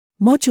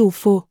Module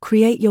 4: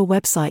 Create your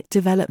website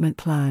development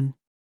plan.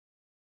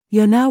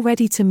 You're now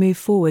ready to move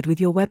forward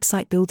with your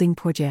website building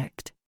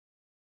project.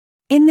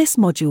 In this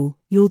module,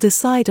 you'll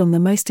decide on the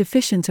most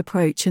efficient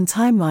approach and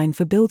timeline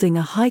for building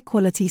a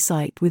high-quality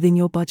site within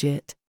your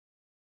budget.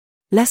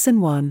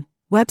 Lesson 1: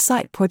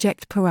 Website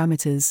Project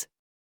Parameters.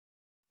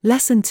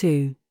 Lesson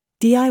 2: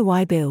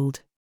 DIY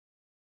Build.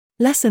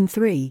 Lesson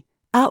 3: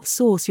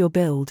 Outsource your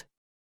build.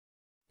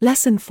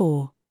 Lesson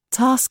 4: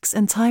 Tasks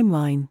and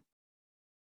Timeline.